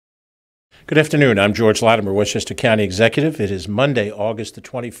Good afternoon. I'm George Latimer, Westchester County Executive. It is Monday, August the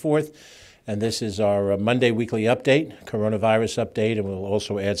 24th, and this is our Monday weekly update, coronavirus update, and we'll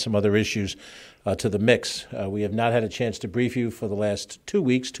also add some other issues to the mix. We have not had a chance to brief you for the last 2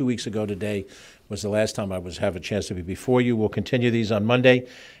 weeks. 2 weeks ago today was the last time I have a chance to be before you. We'll continue these on Monday,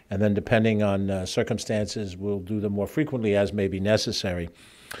 and then depending on circumstances, we'll do them more frequently as may be necessary.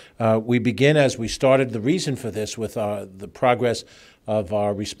 We begin, as we started, the reason for this with the progress of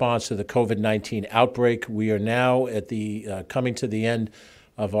our response to the COVID-19 outbreak. We are now at the coming to the end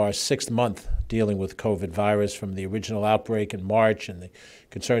of our 6th month dealing with COVID virus from the original outbreak in March and the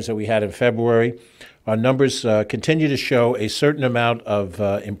concerns that we had in February. Our numbers continue to show a certain amount of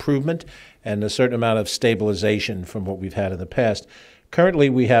improvement and a certain amount of stabilization from what we've had in the past. Currently,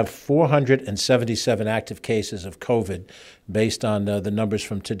 we have 477 active cases of COVID based on the numbers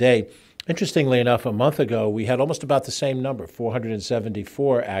from today. Interestingly enough, a month ago, we had almost about the same number,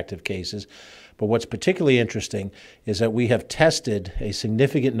 474 active cases. But what's particularly interesting is that we have tested a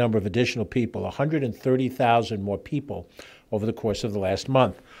significant number of additional people, 130,000 more people over the course of the last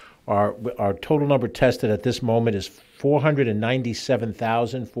month. Our total number tested at this moment is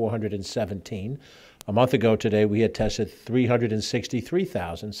 497,417. A month ago today, we had tested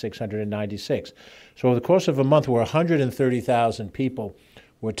 363,696. So over the course of a month, where 130,000 people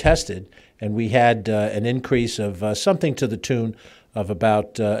were tested, and we had an increase of something to the tune of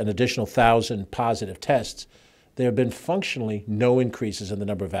about an additional 1,000 positive tests, there have been functionally no increases in the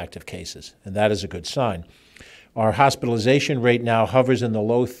number of active cases, and that is a good sign. Our hospitalization rate now hovers in the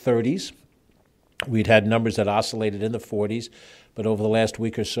low 30s. We'd had numbers that oscillated in the 40s, but over the last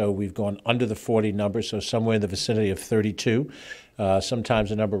week or so, we've gone under the 40 number, so somewhere in the vicinity of 32. Sometimes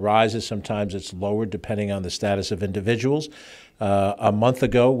the number rises, sometimes it's lowered, depending on the status of individuals. A month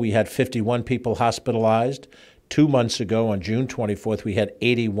ago, we had 51 people hospitalized. 2 months ago, on June 24th, we had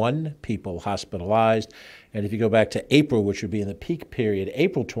 81 people hospitalized. And if you go back to April, which would be in the peak period,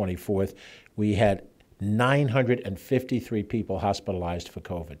 April 24th, we had 953 people hospitalized for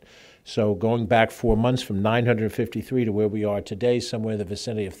COVID. So going back 4 months from 953 to where we are today, somewhere in the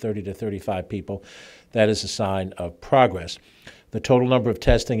vicinity of 30 to 35 people, that is a sign of progress. The total number of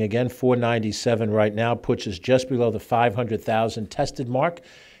testing, again, 497 right now, puts us just below the 500,000 tested mark.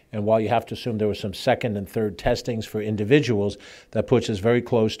 And while you have to assume there were some second and third testings for individuals, that puts us very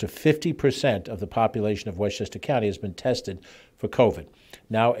close to 50% of the population of Westchester County has been tested for COVID.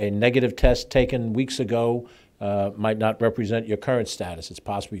 Now, a negative test taken weeks ago might not represent your current status. It's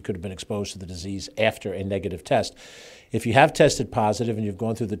possible you could have been exposed to the disease after a negative test. If you have tested positive and you've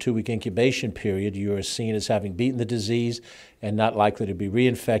gone through the 2-week incubation period, you are seen as having beaten the disease and not likely to be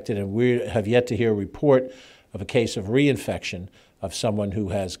reinfected. And we have yet to hear a report of a case of reinfection of someone who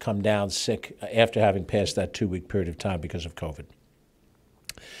has come down sick after having passed that 2-week period of time because of COVID.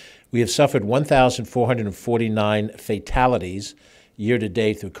 We have suffered 1,449 fatalities year to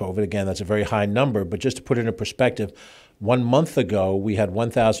date through COVID. Again, that's a very high number, but just to put it in perspective, 1 month ago, we had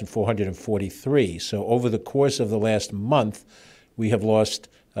 1,443. So over the course of the last month, we have lost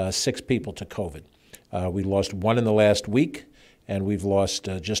 6 people to COVID. We lost 1 in the last week, and we've lost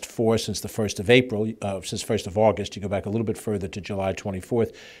just 4 since the 1st of April, since 1st of August. You go back a little bit further to July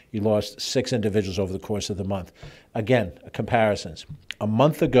 24th, you lost 6 individuals over the course of the month. Again, comparisons. A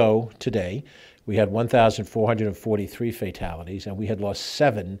month ago today, we had 1,443 fatalities, and we had lost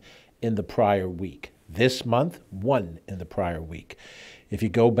 7 in the prior week. This month, 1 in the prior week. If you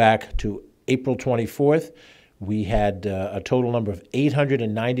go back to April 24th, we had a total number of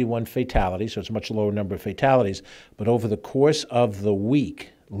 891 fatalities, so it's a much lower number of fatalities. But over the course of the week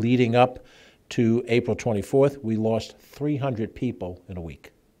leading up to April 24th, we lost 300 people in a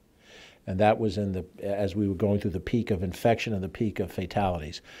week. And that was as we were going through the peak of infection and the peak of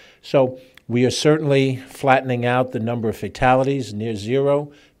fatalities. So we are certainly flattening out the number of fatalities near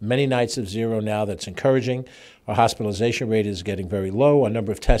zero, many nights of zero now. That's encouraging. Our hospitalization rate is getting very low. Our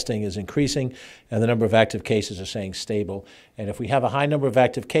number of testing is increasing, and the number of active cases are staying stable. And if we have a high number of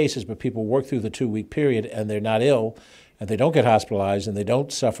active cases, but people work through the 2-week period and they're not ill, and they don't get hospitalized, and they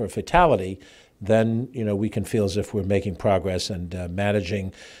don't suffer a fatality, then we can feel as if we're making progress and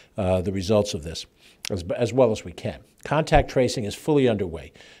managing the results of this as well as we can. Contact tracing is fully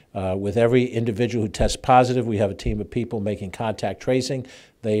underway. With every individual who tests positive, we have a team of people making contact tracing.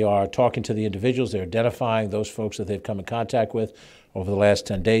 They are talking to the individuals. They're identifying those folks that they've come in contact with over the last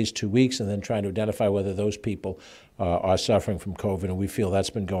 10 days, 2 weeks, and then trying to identify whether those people are suffering from COVID, and we feel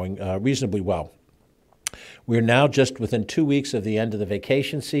that's been going reasonably well. We're now just within 2 weeks of the end of the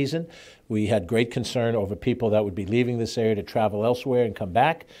vacation season. We had great concern over people that would be leaving this area to travel elsewhere and come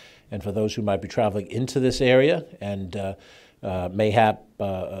back, and for those who might be traveling into this area. And may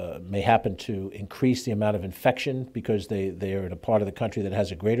happen to increase the amount of infection because they are in a part of the country that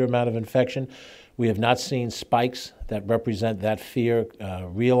has a greater amount of infection. We have not seen spikes that represent that fear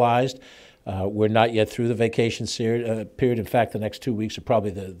realized. We're not yet through the vacation period. In fact, the next 2 weeks are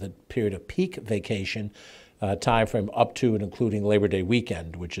probably the period of peak vacation time frame up to and including Labor Day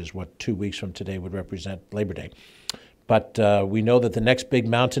weekend, which is what 2 weeks from today would represent Labor Day. But we know that the next big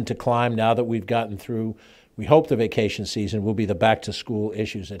mountain to climb, now that we've gotten through, we hope, the vacation season, will be the back-to-school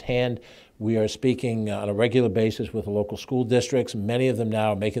issues at hand. We are speaking on a regular basis with the local school districts. Many of them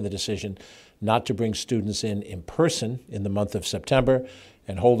now are making the decision not to bring students in person in the month of September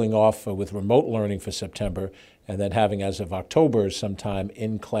and holding off with remote learning for September, and then having, as of October, sometime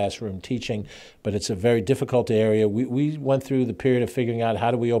in classroom teaching. But it's a very difficult area. We went through the period of figuring out, how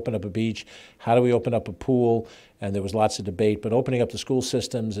do we open up a beach, how do we open up a pool, and there was lots of debate. But opening up the school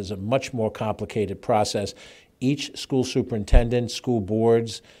systems is a much more complicated process. Each school superintendent, school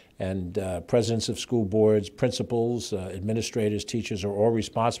boards, and presidents of school boards, principals, administrators, teachers are all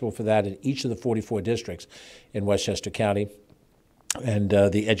responsible for that in each of the 44 districts in Westchester County. And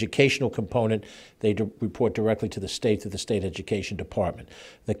the educational component, they report directly to the state, through the state education department.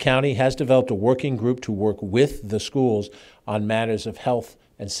 The county has developed a working group to work with the schools on matters of health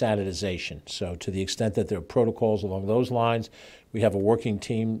and sanitization. So to the extent that there are protocols along those lines, we have a working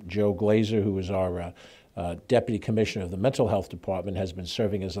team. Joe Glazer, who is our Deputy Commissioner of the Mental Health Department, has been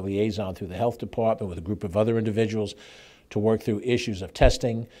serving as a liaison through the Health Department with a group of other individuals to work through issues of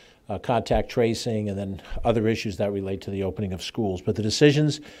testing, contact tracing, and then other issues that relate to the opening of schools. But the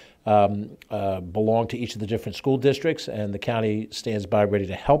decisions belong to each of the different school districts, and the county stands by ready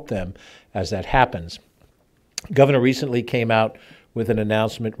to help them as that happens. Governor recently came out with an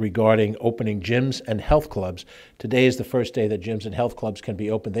announcement regarding opening gyms and health clubs. Today is the first day that gyms and health clubs can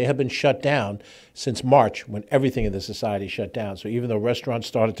be open. They have been shut down since March, when everything in the society shut down. So even though restaurants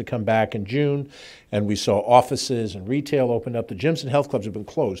started to come back in June and we saw offices and retail open up, the gyms and health clubs have been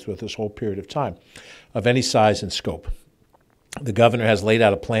closed throughout this whole period of time of any size and scope. The governor has laid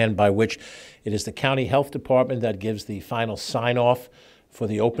out a plan by which it is the county health department that gives the final sign-off for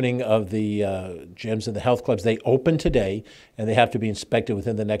the opening of the gyms and the health clubs. They open today, and they have to be inspected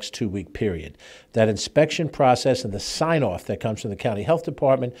within the next 2-week period. That inspection process and the sign-off that comes from the county health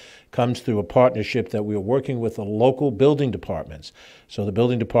department comes through a partnership that we are working with the local building departments. So the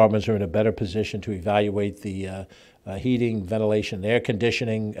building departments are in a better position to evaluate the heating, ventilation, and air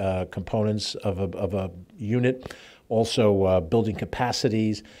conditioning components of a unit. Also building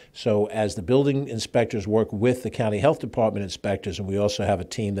capacities. So as the building inspectors work with the county health department inspectors, and we also have a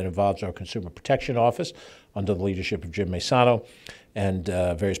team that involves our Consumer Protection Office under the leadership of Jim Maisano, and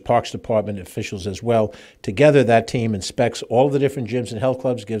various Parks Department officials as well. Together, that team inspects all of the different gyms and health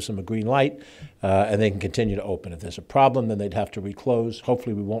clubs, gives them a green light, and they can continue to open. If there's a problem, then they'd have to reclose.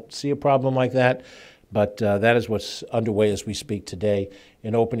 Hopefully we won't see a problem like that. But that is what's underway as we speak today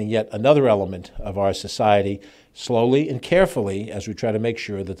in opening yet another element of our society, slowly and carefully, as we try to make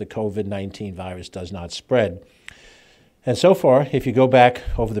sure that the COVID-19 virus does not spread. And so far, if you go back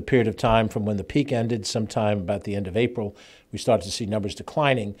over the period of time from when the peak ended, sometime about the end of April, we started to see numbers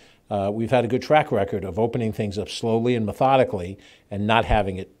declining. We've had a good track record of opening things up slowly and methodically and not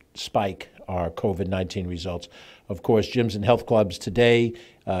having it spike our COVID-19 results. Of course, gyms and health clubs today,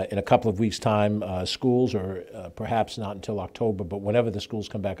 in a couple of weeks' time, schools, or perhaps not until October, but whenever the schools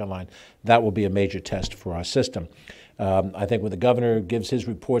come back online, that will be a major test for our system. I think when the governor gives his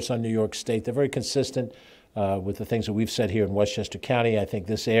reports on New York State, they're very consistent with the things that we've said here in Westchester County. I think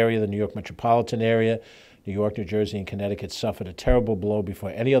this area, the New York metropolitan area, New York, New Jersey, and Connecticut suffered a terrible blow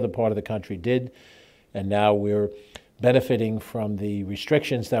before any other part of the country did, and now we're benefiting from the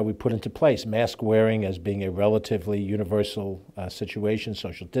restrictions that we put into place, mask wearing as being a relatively universal situation,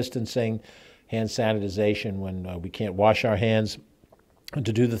 social distancing, hand sanitization when we can't wash our hands, and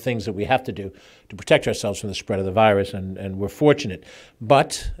to do the things that we have to do to protect ourselves from the spread of the virus, and we're fortunate.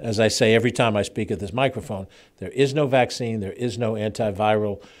 But, as I say every time I speak at this microphone, there is no vaccine, there is no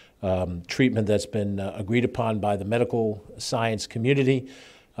antiviral treatment that's been agreed upon by the medical science community.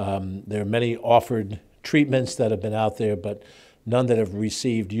 There are many offered treatments that have been out there, but none that have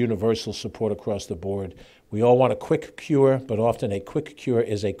received universal support across the board. We all want a quick cure, but often a quick cure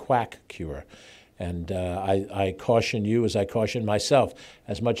is a quack cure. And I caution you, as I caution myself,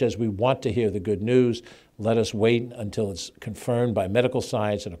 as much as we want to hear the good news, let us wait until it's confirmed by medical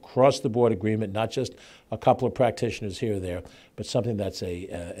science and across-the-board agreement, not just a couple of practitioners here or there, but something that's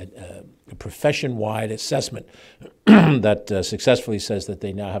a profession-wide assessment that successfully says that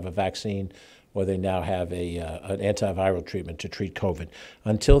they now have a vaccine or they now have an antiviral treatment to treat COVID.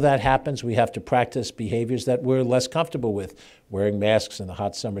 Until that happens, we have to practice behaviors that we're less comfortable with, wearing masks in the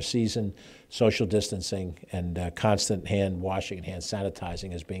hot summer season, social distancing, and constant hand washing and hand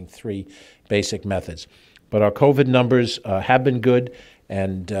sanitizing as being three basic methods. But our COVID numbers have been good,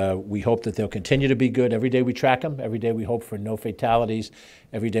 and we hope that they'll continue to be good. Every day we track them. Every day we hope for no fatalities.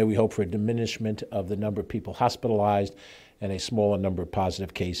 Every day we hope for a diminishment of the number of people hospitalized and a smaller number of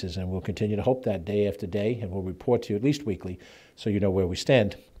positive cases. And we'll continue to hope that day after day, and we'll report to you at least weekly so you know where we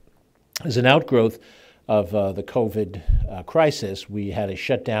stand. As an outgrowth of the COVID crisis, we had a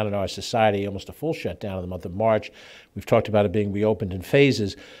shutdown in our society, almost a full shutdown in the month of March. We've talked about it being reopened in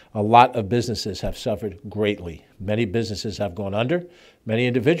phases. A lot of businesses have suffered greatly. Many businesses have gone under. Many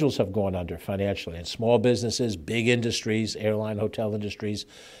individuals have gone under financially. And small businesses, big industries, airline, hotel industries,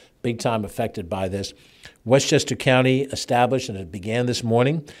 big time affected by this. Westchester County established, and it began this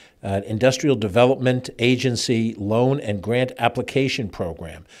morning, an Industrial Development Agency loan and grant application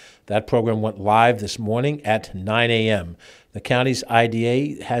program. That program went live this morning at 9 a.m. The county's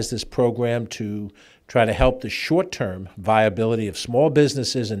IDA has this program to try to help the short-term viability of small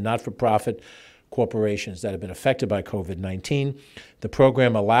businesses and not-for-profit corporations that have been affected by COVID-19. The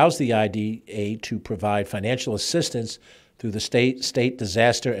program allows the IDA to provide financial assistance through the state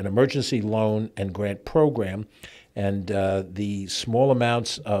disaster and emergency loan and grant program. And the small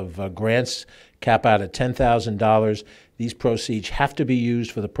amounts of grants cap out at $10,000. These proceeds have to be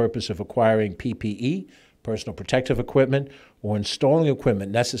used for the purpose of acquiring PPE, personal protective equipment, or installing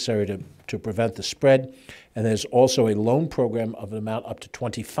equipment necessary to prevent the spread. And there's also a loan program of an amount up to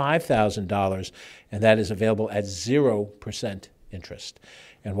 $25,000, and that is available at 0% interest.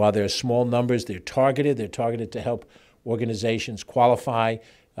 And while there are small numbers, they're targeted. They're targeted to help organizations qualify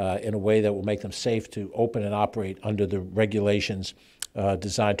in a way that will make them safe to open and operate under the regulations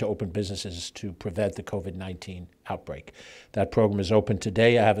designed to open businesses to prevent the COVID-19 outbreak. That program is open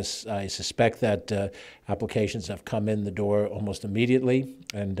today. I suspect that applications have come in the door almost immediately,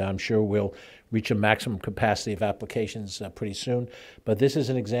 and I'm sure we'll reach a maximum capacity of applications pretty soon. But this is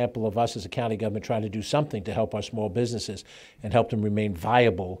an example of us as a county government trying to do something to help our small businesses and help them remain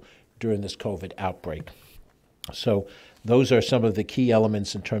viable during this COVID outbreak. So those are some of the key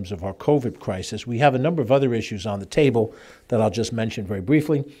elements in terms of our COVID crisis. We have a number of other issues on the table that I'll just mention very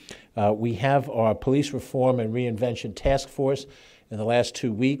briefly. We have our Police Reform and Reinvention Task Force. In the last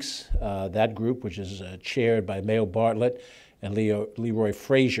 2 weeks, that group, which is chaired by Mayo Bartlett and Leroy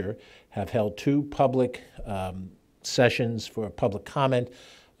Frazier, have held 2 public sessions for public comment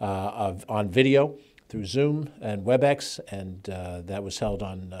on video through Zoom and WebEx, and that was held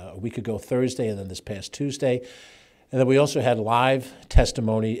on a week ago Thursday and then this past Tuesday. And then we also had live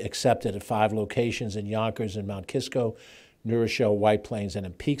testimony accepted at 5 locations in Yonkers and Mount Kisco, New Rochelle, White Plains, and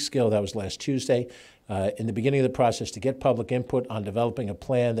in Peekskill. That was last Tuesday. In the beginning of the process to get public input on developing a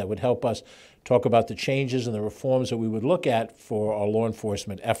plan that would help us talk about the changes and the reforms that we would look at for our law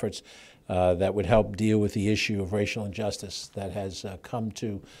enforcement efforts that would help deal with the issue of racial injustice that has come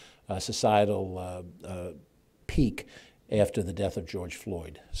to societal peak after the death of George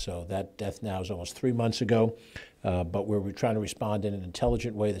Floyd. So that death now is almost 3 months ago, but we're trying to respond in an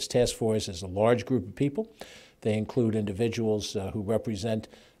intelligent way. This task force is a large group of people. They include individuals who represent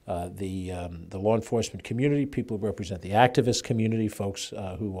the law enforcement community, people who represent the activist community, folks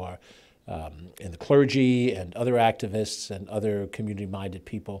who are in the clergy and other activists and other community-minded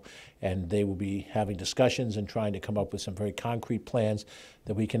people, and they will be having discussions and trying to come up with some very concrete plans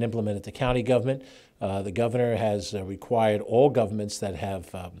that we can implement at the county government. The governor has required all governments that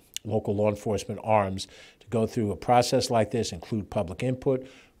have local law enforcement arms to go through a process like this, include public input.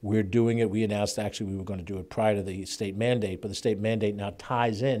 We're doing it. We announced actually we were going to do it prior to the state mandate, but the state mandate now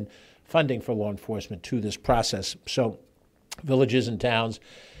ties in funding for law enforcement to this process. So villages and towns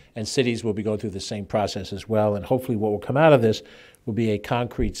and cities will be going through the same process as well, and hopefully what will come out of this will be a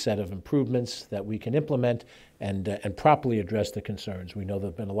concrete set of improvements that we can implement and properly address the concerns. We know there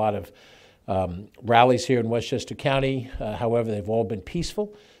have been a lot of rallies here in Westchester County. However, they've all been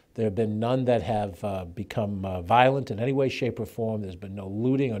peaceful. There have been none that have become violent in any way, shape, or form. There's been no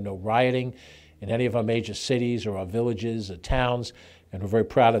looting or no rioting in any of our major cities or our villages or towns, and we're very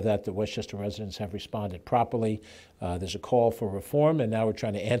proud of that. The Westchester residents have responded properly. There's a call for reform, and now we're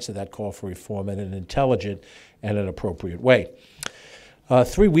trying to answer that call for reform in an intelligent and an appropriate way.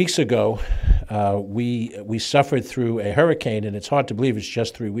 3 weeks ago, we suffered through a hurricane, and it's hard to believe it's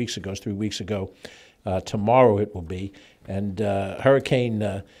just 3 weeks ago. It's 3 weeks ago. Tomorrow it will be. And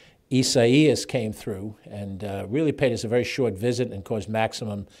Hurricane Isaias came through and really paid us a very short visit and caused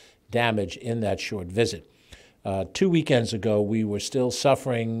maximum damage in that short visit. 2 weekends ago, we were still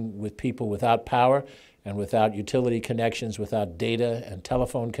suffering with people without power and without utility connections, without data and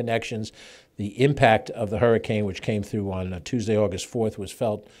telephone connections. The impact of the hurricane, which came through on Tuesday, August 4th, was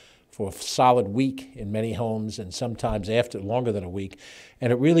felt for a solid week in many homes, and sometimes after longer than a week.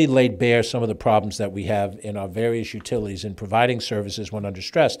 And it really laid bare some of the problems that we have in our various utilities in providing services when under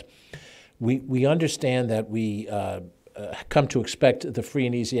stress. We understand that we come to expect the free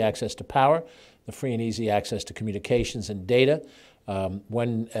and easy access to power, the free and easy access to communications and data.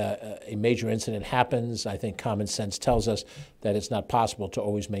 When a major incident happens, I think common sense tells us that it's not possible to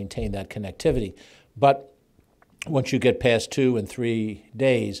always maintain that connectivity. But once you get past 2 and 3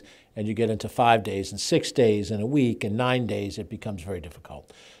 days, and you get into 5 days and 6 days and a week and 9 days, it becomes very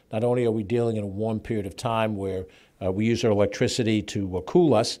difficult. Not only are we dealing in a warm period of time where we use our electricity to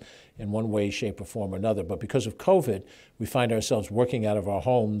cool us in one way, shape, or form or another, but because of COVID, we find ourselves working out of our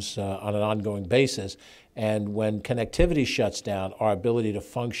homes on an ongoing basis. And when connectivity shuts down, our ability to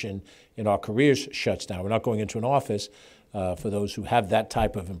function in our careers shuts down. We're not going into an office for those who have that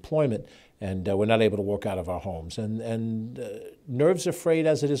type of employment, and we're not able to work out of our homes. And nerves are frayed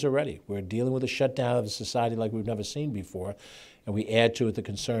as it is already. We're dealing with a shutdown of a society like we've never seen before, and we add to it the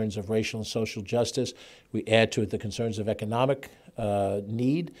concerns of racial and social justice. We add to it the concerns of economic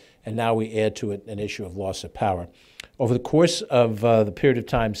need, and now we add to it an issue of loss of power. Over the course of the period of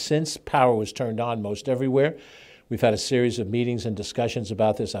time since power was turned on most everywhere, we've had a series of meetings and discussions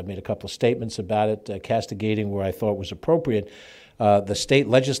about this. I've made a couple of statements about it, castigating where I thought was appropriate. The state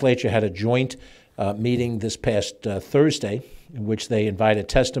legislature had a joint meeting this past Thursday in which they invited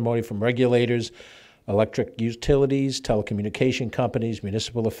testimony from regulators, electric utilities, telecommunication companies,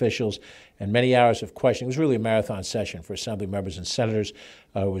 municipal officials, and many hours of questioning. It was really a marathon session for Assembly members and senators.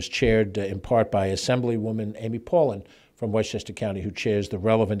 It was chaired in part by Assemblywoman Amy Paulin from Westchester County, who chairs the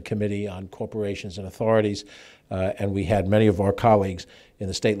relevant committee on corporations and authorities. And we had many of our colleagues in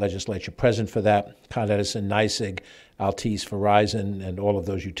the state legislature present for that. Con Edison, NYSEG, Altice, Verizon, and all of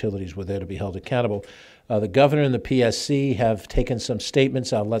those utilities were there to be held accountable. The governor and the PSC have taken some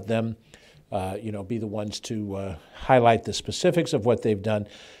statements. I'll let them be the ones to highlight the specifics of what they've done,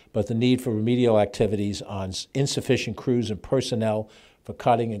 but the need for remedial activities on insufficient crews and personnel for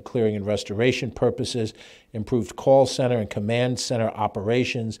cutting and clearing and restoration purposes, improved call center and command center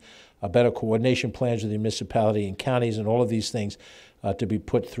operations, better coordination plans with the municipality and counties, and all of these things to be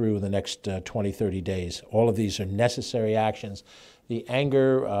put through in the next 20, 30 days. All of these are necessary actions. The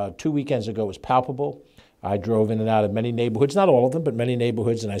anger 2 weekends ago was palpable. I drove in and out of many neighborhoods, not all of them, but many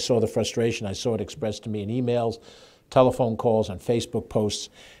neighborhoods, and I saw the frustration. I saw it expressed to me in emails, telephone calls, and Facebook posts,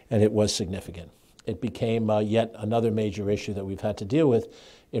 and it was significant. It became yet another major issue that we've had to deal with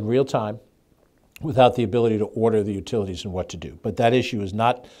in real time without the ability to order the utilities and what to do. But that issue is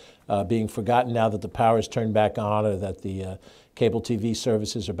not being forgotten now that the power is turned back on or that the cable TV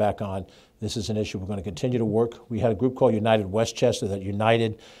services are back on. This is an issue we're going to continue to work. We had a group called United Westchester that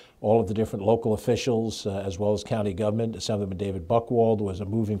united all of the different local officials as well as county government. Assemblyman David Buchwald was a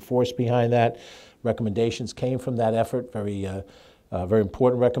moving force behind that. Recommendations came from that effort, very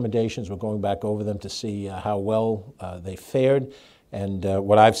important recommendations. We're going back over them to see how well they fared. And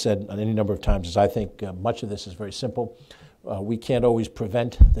what I've said on any number of times is I think much of this is very simple. We can't always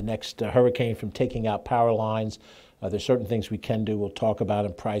prevent the next hurricane from taking out power lines. There's certain things we can do. We'll talk about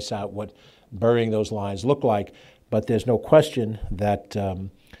and price out what burying those lines look like. But there's no question that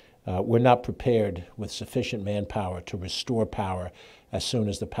we're not prepared with sufficient manpower to restore power as soon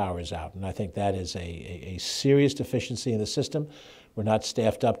as the power is out. And I think that is a serious deficiency in the system. We're not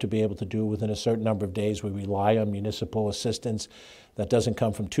staffed up to be able to do it within a certain number of days. We rely on municipal assistance that doesn't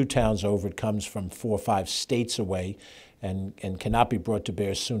come from 2 towns over. It comes from 4 or 5 states away and cannot be brought to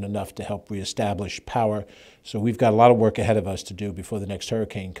bear soon enough to help reestablish power. So we've got a lot of work ahead of us to do before the next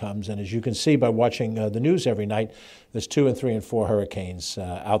hurricane comes. And as you can see by watching the news every night, there's 2 and 3 and 4 hurricanes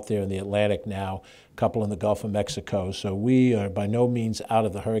out there in the Atlantic now, a couple in the Gulf of Mexico. So we are by no means out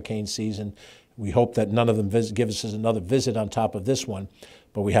of the hurricane season. We hope that none of them give us another visit on top of this one,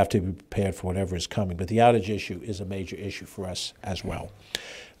 but we have to be prepared for whatever is coming. But the outage issue is a major issue for us as well.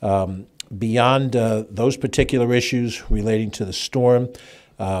 Beyond those particular issues relating to the storm,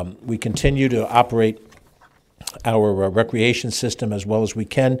 we continue to operate our recreation system as well as we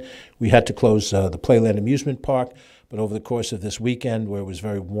can. We had to close the Playland Amusement Park, but over the course of this weekend, where it was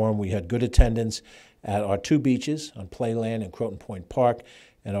very warm, we had good attendance at our 2 beaches on Playland and Croton Point Park,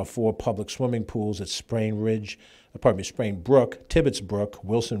 and our 4 public swimming pools at Sprain Brook, Tibbetts Brook,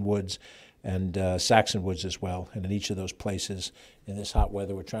 Wilson Woods, and Saxon Woods as well. And in each of those places, in this hot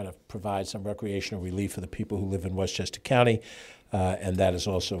weather, we're trying to provide some recreational relief for the people who live in Westchester County, and that is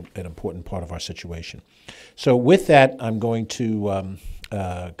also an important part of our situation. So with that, I'm going to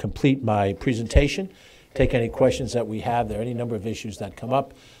complete my presentation, take any questions that we have. There are any number of issues that come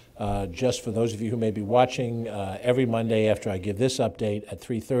up. Just for those of you who may be watching, every Monday after I give this update at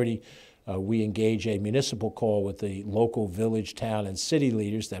 3:30, we engage a municipal call with the local village, town, and city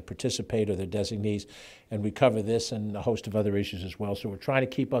leaders that participate or their designees, and we cover this and a host of other issues as well. So we're trying to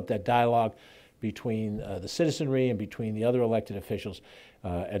keep up that dialogue between the citizenry and between the other elected officials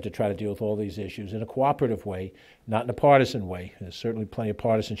and to try to deal with all these issues in a cooperative way, not in a partisan way. There's certainly plenty of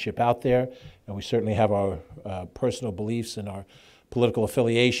partisanship out there, and we certainly have our personal beliefs and our political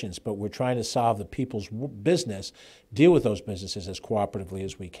affiliations, but we're trying to solve the people's business, deal with those businesses as cooperatively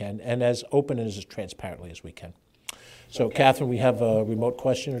as we can, and as open and as transparently as we can. So, Catherine, we have a remote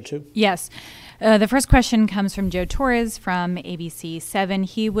question or two? Yes. The first question comes from Joe Torres from ABC 7.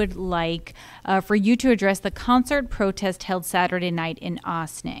 He would like for you to address the concert protest held Saturday night in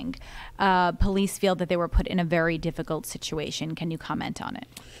Ossining. Police feel that they were put in a very difficult situation. Can you comment on it?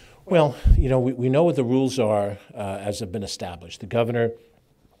 Well, you know, we know what the rules are as have been established. The governor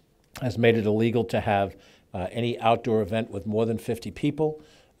has made it illegal to have any outdoor event with more than 50 people.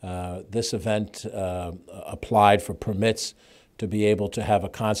 This event applied for permits to be able to have a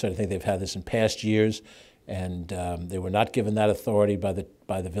concert. I think they've had this in past years, and they were not given that authority by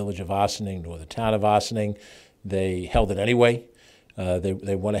the village of Ossining nor the town of Ossining. They held it anyway.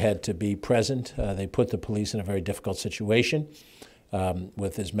 They went ahead to be present. They put the police in a very difficult situation.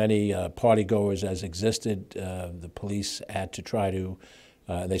 With as many partygoers as existed, the police had to try to,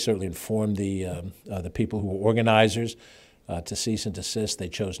 they certainly informed the people who were organizers to cease and desist. They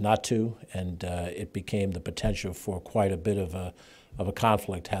chose not to, and it became the potential for quite a bit of a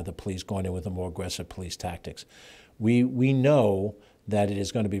conflict had the police gone in with a more aggressive police tactics. We know that it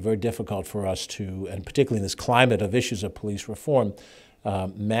is going to be very difficult for us to, and particularly in this climate of issues of police reform,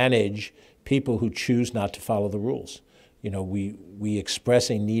 manage people who choose not to follow the rules. You know, we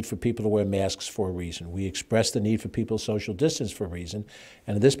express a need for people to wear masks for a reason. We express the need for people to social distance for a reason.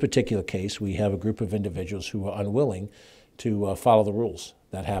 And in this particular case, we have a group of individuals who are unwilling to follow the rules.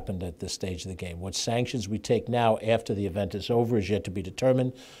 That happened at this stage of the game. What sanctions we take now after the event is over is yet to be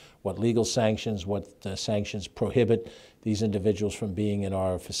determined. What legal sanctions, what sanctions prohibit these individuals from being in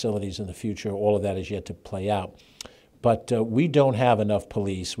our facilities in the future, all of that is yet to play out. But we don't have enough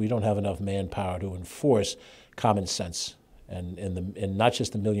police, we don't have enough manpower to enforce common sense, and in not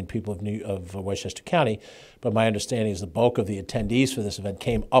just the million people of Westchester County, but my understanding is the bulk of the attendees for this event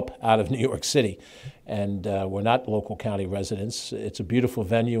came up out of New York City, and we're not local county residents. It's a beautiful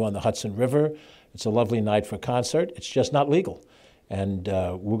venue on the Hudson River. It's a lovely night for a concert. It's just not legal, and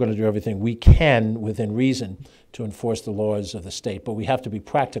we're going to do everything we can within reason to enforce the laws of the state, but we have to be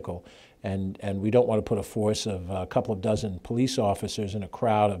practical. And we don't want to put a force of a couple of dozen police officers in a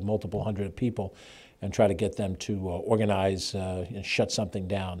crowd of multiple hundred people and try to get them to organize and shut something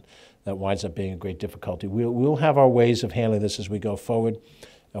down. That winds up being a great difficulty. We'll have our ways of handling this as we go forward.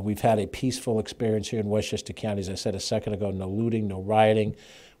 We've had a peaceful experience here in Westchester County. As I said a second ago, no looting, no rioting.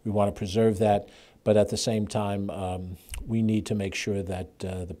 We want to preserve that. But at the same time, we need to make sure that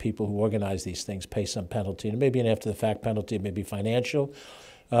the people who organize these things pay some penalty. And maybe an after-the-fact penalty, it may be financial.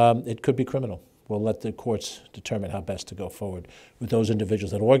 It could be criminal. We'll let the courts determine how best to go forward with those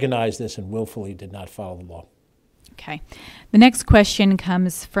individuals that organized this and willfully did not follow the law. Okay. The next question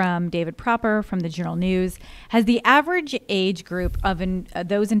comes from David Proper from the Journal News. Has the average age group of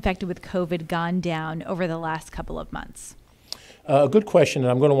those infected with COVID gone down over the last couple of months? A good question,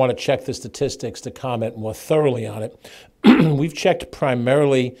 and I'm going to want to check the statistics to comment more thoroughly on it. We've checked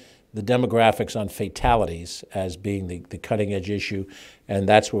primarily the demographics on fatalities as being the cutting-edge issue, and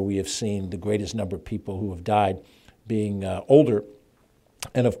that's where we have seen the greatest number of people who have died being older.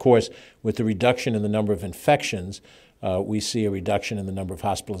 And of course, with the reduction in the number of infections, we see a reduction in the number of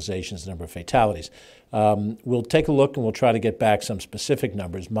hospitalizations, the number of fatalities. We'll take a look and we'll try to get back some specific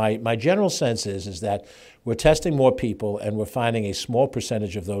numbers. My general sense is that we're testing more people and we're finding a small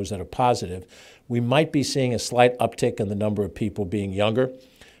percentage of those that are positive. We might be seeing a slight uptick in the number of people being younger.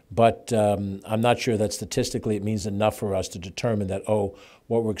 But I'm not sure that statistically it means enough for us to determine that, oh,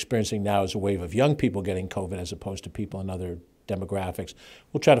 what we're experiencing now is a wave of young people getting COVID as opposed to people in other demographics.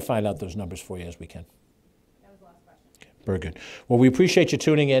 We'll try to find out those numbers for you as we can. That was the last question. Okay, very good. Well, we appreciate you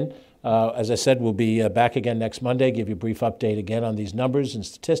tuning in. As I said, we'll be back again next Monday, give you a brief update again on these numbers and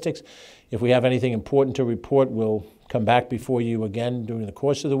statistics. If we have anything important to report, we'll come back before you again during the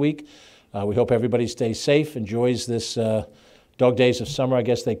course of the week. We hope everybody stays safe, enjoys this dog days of summer, I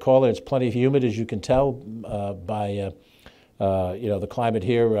guess they call it. It's plenty of humid, as you can tell by the climate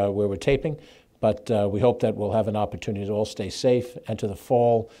here where we're taping. But we hope that we'll have an opportunity to all stay safe, enter the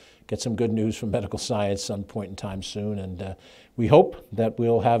fall, get some good news from medical science some point in time soon. And we hope that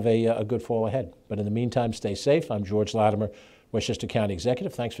we'll have a good fall ahead. But in the meantime, stay safe. I'm George Latimer, Westchester County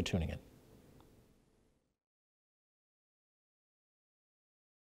Executive. Thanks for tuning in.